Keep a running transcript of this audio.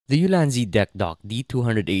The Ulanzi Deck Dock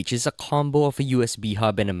D200H is a combo of a USB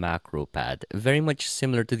hub and a macro pad, very much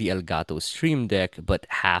similar to the Elgato Stream Deck, but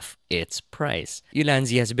half its price.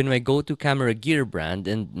 Ulanzi has been my go-to camera gear brand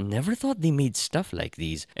and never thought they made stuff like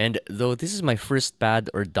these. And though this is my first pad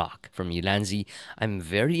or dock from Ulanzi, I'm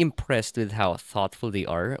very impressed with how thoughtful they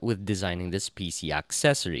are with designing this PC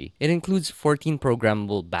accessory. It includes 14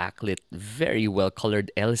 programmable backlit, very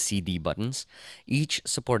well-colored LCD buttons, each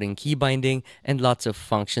supporting key binding and lots of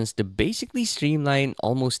functions to basically streamline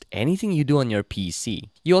almost anything you do on your PC.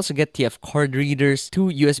 You also get TF card readers, 2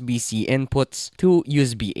 USB-C inputs, 2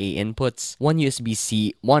 USB-A inputs, 1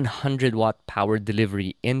 USB-C 100-watt power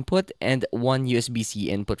delivery input, and 1 USB-C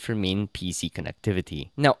input for main PC connectivity.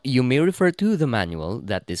 Now, you may refer to the manual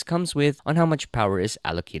that this comes with on how much power is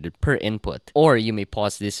allocated per input, or you may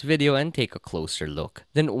pause this video and take a closer look.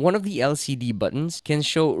 Then one of the LCD buttons can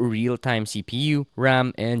show real-time CPU,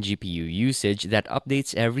 RAM, and GPU usage that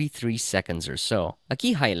updates every 3 seconds or so. A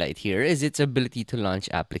key highlight here is its ability to launch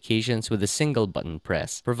applications with a single button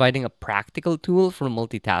press, providing a practical tool for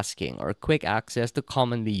multitasking or quick access to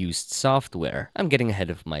commonly used software. I'm getting ahead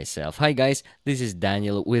of myself. Hi guys, this is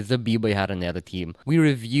Daniel with the Biboyharanero team. We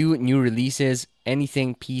review new releases,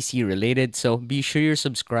 anything PC related, so be sure you're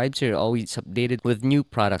subscribed so you're always updated with new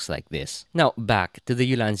products like this. Now back to the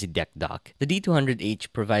Ulanzi Deck Dock. The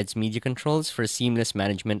D200H provides media controls for seamless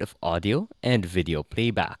management of audio and video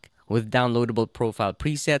playback. With downloadable profile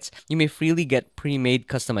presets, you may freely get pre-made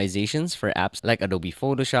customizations for apps like Adobe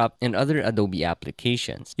Photoshop and other Adobe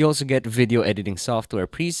applications. You also get video editing software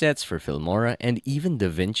presets for Filmora and even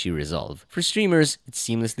DaVinci Resolve. For streamers, it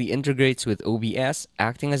seamlessly integrates with OBS,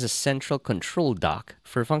 acting as a central control dock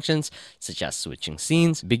for functions such as switching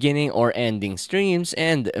scenes, beginning or ending streams,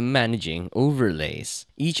 and managing overlays.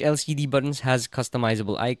 Each LCD button has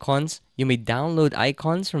customizable icons. You may download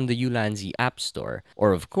icons from the Ulanzi App Store,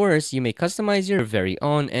 or of course, you may customize your very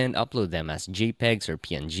own and upload them as JPEGs or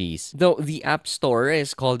PNGs. Though the App Store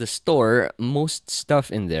is called a store, most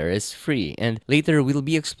stuff in there is free, and later we'll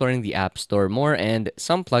be exploring the App Store more and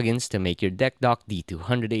some plugins to make your Deck Dock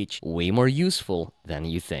D200H way more useful than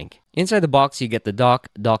you think. Inside the box, you get the dock,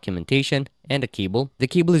 documentation, and a cable. The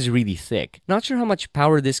cable is really thick. Not sure how much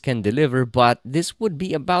power this can deliver, but this would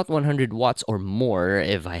be about 100 watts or more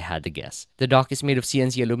if I had to guess. The dock is made of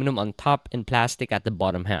CNC aluminum on top and plastic at the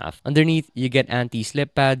bottom half. Underneath, you get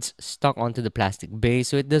anti-slip pads stuck onto the plastic base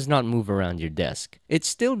so it does not move around your desk. It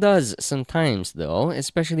still does sometimes though,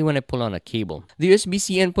 especially when I pull on a cable. The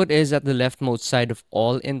USB-C input is at the leftmost side of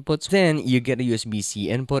all inputs. Then you get a USB-C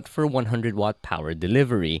input for 100 watt power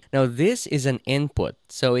delivery. Now this is an input,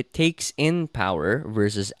 so it takes in power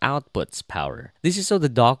versus outputs power. This is so the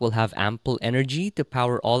dock will have ample energy to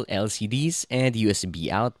power all LCDs and USB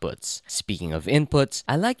outputs. Speaking of inputs,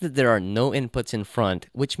 I like that there are no inputs in front,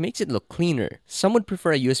 which makes it look cleaner. Some would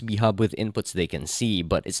prefer a USB hub with inputs they can see,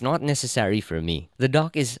 but it's not necessary for me. The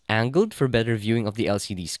dock is angled for better viewing of the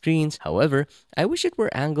LCD screens. However, I wish it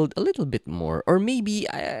were angled a little bit more, or maybe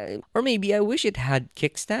I wish it had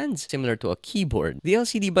kickstands similar to a keyboard. The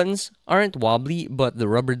LCD buttons aren't wobbly, but the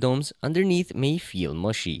rubber domes underneath may feel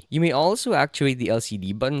mushy. You may also actuate the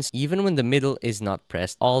LCD buttons even when the middle is not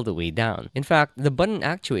pressed all the way down. In fact, the button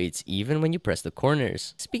actuates even when you press the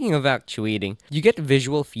corners. Speaking of actuating, you get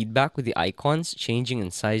visual feedback with the icons changing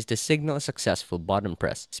in size to signal a successful button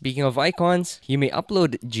press. Speaking of icons, you may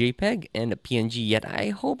upload JPEG and a PNG, yet I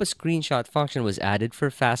hope a screenshot function was added for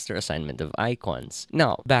faster assignment of icons.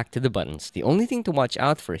 Now, back to the buttons. The only thing to watch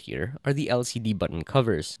out for here are the LCD button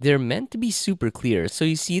covers. They're meant to be super clear, so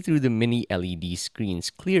you see through the mini LED screens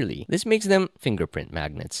clearly. This makes them fingerprint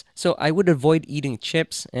magnets, so I would avoid eating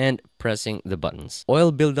chips and pressing the buttons.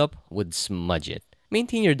 Oil buildup would smudge it.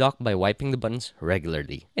 Maintain your dock by wiping the buttons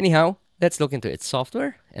regularly. Anyhow, let's look into its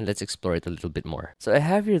software and let's explore it a little bit more. So I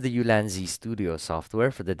have here the Ulanzi Studio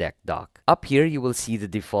software for the Deck Dock. Up here, you will see the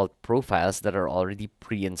default profiles that are already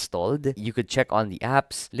pre-installed. You could check on the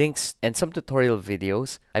apps, links, and some tutorial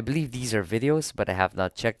videos. I believe these are videos, but I have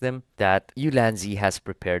not checked them, that Ulanzi has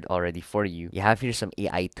prepared already for you. You have here some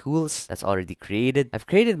AI tools that's already created. I've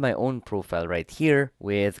created my own profile right here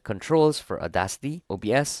with controls for Audacity,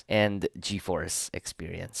 OBS, and GeForce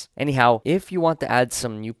Experience. Anyhow, if you want to add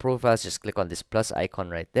some new profiles, just click on this plus icon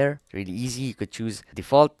right right there. It's really easy. You could choose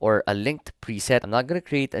default or a linked preset. I'm not going to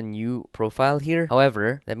create a new profile here.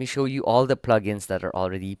 However, let me show you all the plugins that are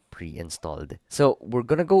already pre-installed. So we're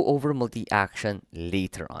going to go over multi-action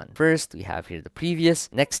later on. First, we have here the previous,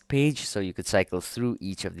 next page, so you could cycle through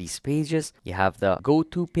each of these pages. You have the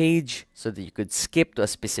go-to page, so that you could skip to a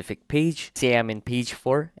specific page. Say I'm in page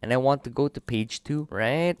 4 and I want to go to page 2,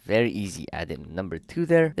 right? Very easy. Add in number 2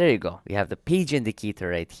 there. There you go. We have the page indicator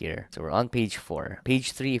right here. So we're on page 4.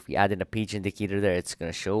 Page 3, if we add in a page indicator there, it's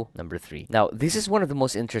going to show number 3. Now, this is one of the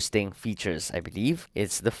most interesting features, I believe.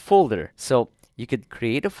 It's the folder. So you could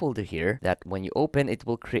create a folder here that when you open, it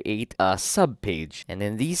will create a sub page. And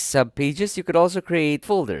in these sub pages, you could also create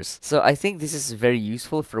folders. So I think this is very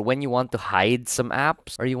useful for when you want to hide some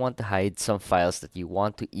apps or you want to hide some files that you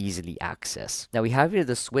want to easily access. Now we have here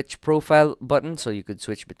the switch profile button, so you could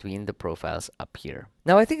switch between the profiles up here.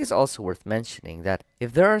 Now, I think it's also worth mentioning that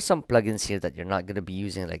if there are some plugins here that you're not going to be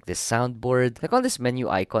using, like this soundboard, click on this menu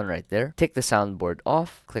icon right there, take the soundboard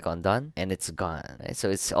off, click on done, and it's gone. Right? So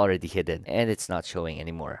it's already hidden and it's not showing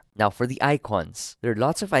anymore. Now, for the icons, there are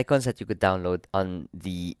lots of icons that you could download on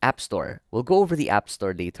the App Store. We'll go over the App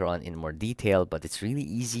Store later on in more detail, but it's really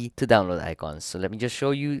easy to download icons. So let me just show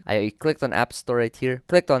you. I clicked on App Store right here,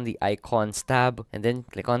 clicked on the icons tab, and then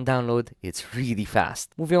click on download. It's really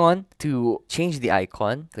fast. Moving on to change the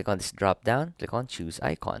icon, click on this drop down, click on choose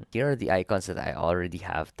icon. Here are the icons that I already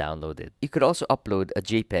have downloaded. You could also upload a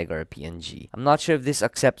JPEG or a PNG. I'm not sure if this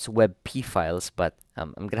accepts WebP files, but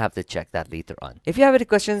I'm gonna have to check that later on. If you have any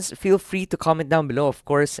questions, feel free to comment down below, of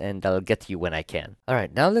course, and I'll get to you when I can.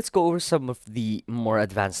 Alright, now let's go over some of the more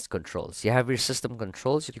advanced controls. You have your system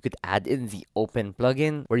controls. You could add in the open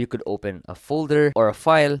plugin, where you could open a folder or a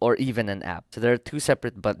file or even an app. So there are 2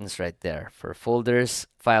 separate buttons right there for folders,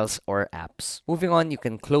 files, or apps. Moving on, you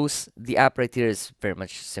can close the app right here. Is very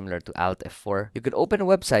much similar to Alt F4. You could open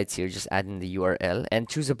websites here, just add in the URL and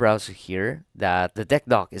choose a browser here that the deck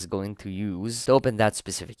doc is going to use to open that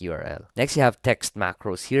specific URL. Next, you have text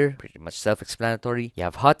macros here, pretty much self-explanatory. You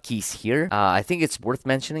have hotkeys here. I think it's worth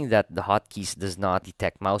mentioning that the hotkeys does not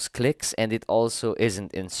detect mouse clicks, and it also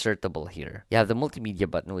isn't insertable here. You have the multimedia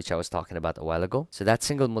button, which I was talking about a while ago. So that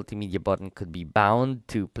single multimedia button could be bound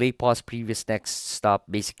to play, pause, previous, next, stop,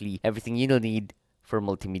 basically everything you need for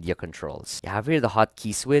multimedia controls. You have here the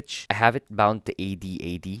hotkey switch. I have it bound to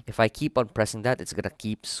AD. If I keep on pressing that, it's gonna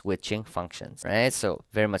keep switching functions, right? So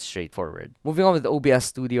very much straightforward. Moving on with the OBS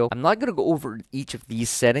Studio, I'm not gonna go over each of these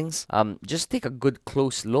settings. Just take a good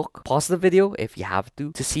close look. Pause the video if you have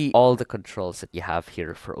to see all the controls that you have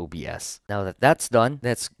here for OBS. Now that that's done,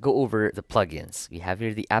 let's go over the plugins. We have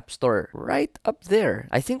here the App Store right up there.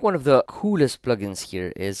 I think one of the coolest plugins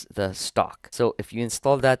here is the stock. So if you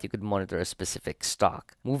install that, you could monitor a specific stock.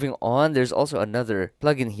 Moving on, there's also another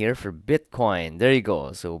plugin here for Bitcoin. There you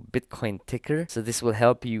go. So Bitcoin ticker. So this will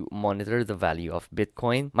help you monitor the value of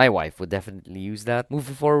Bitcoin. My wife would definitely use that.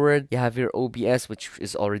 Moving forward, you have your OBS, which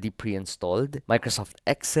is already pre-installed. Microsoft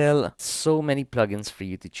Excel. So many plugins for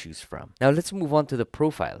you to choose from. Now let's move on to the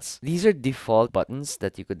profiles. These are default buttons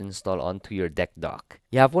that you could install onto your deck doc.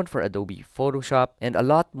 You have one for Adobe Photoshop and a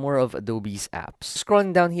lot more of Adobe's apps.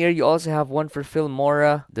 Scrolling down here, you also have one for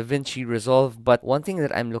Filmora, DaVinci Resolve, but one thing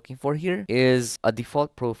that I'm looking for here is a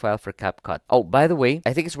default profile for CapCut. Oh, by the way,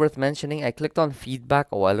 I think it's worth mentioning, I clicked on feedback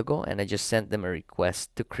a while ago and I just sent them a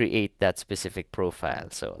request to create that specific profile.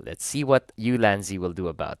 So let's see what Ulanzi will do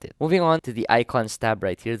about it. Moving on to the icons tab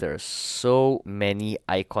right here, there are so many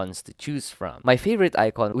icons to choose from. My favorite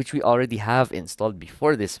icon, which we already have installed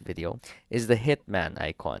before this video, is the Hitman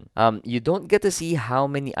icon. You don't get to see how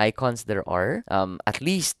many icons there are. At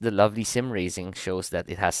least the lovely sim raising shows that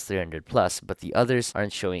it has 300 plus, but the others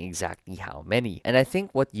aren't showing exactly how many. And I think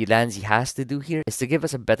what Ulanzi has to do here is to give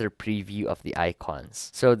us a better preview of the icons.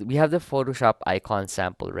 So we have the Photoshop icon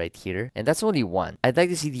sample right here, and that's only one. I'd like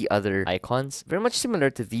to see the other icons, very much similar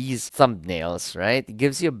to these thumbnails, right? It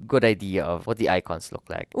gives you a good idea of what the icons look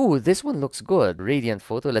like. Ooh, this one looks good. Radiant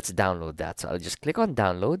photo. Let's download that. So I'll just click on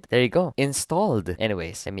download. There you go. Installed.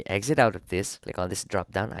 Anyways, let me exit out of this. Click on this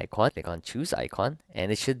drop down icon. Click on choose icon,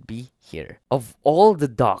 and it should be here. Of all the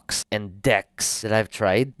docks and decks that I've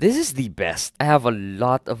tried, this is the best. I have a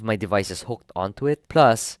lot of my devices hooked onto it.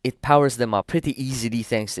 Plus, it powers them up pretty easily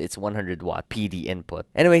thanks to its 100 watt PD input.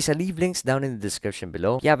 Anyways, I'll leave links down in the description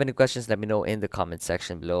below. If you have any questions, let me know in the comment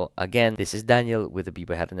section below. Again, this is Daniel with the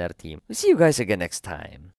Biboyharanero team. We'll see you guys again next time.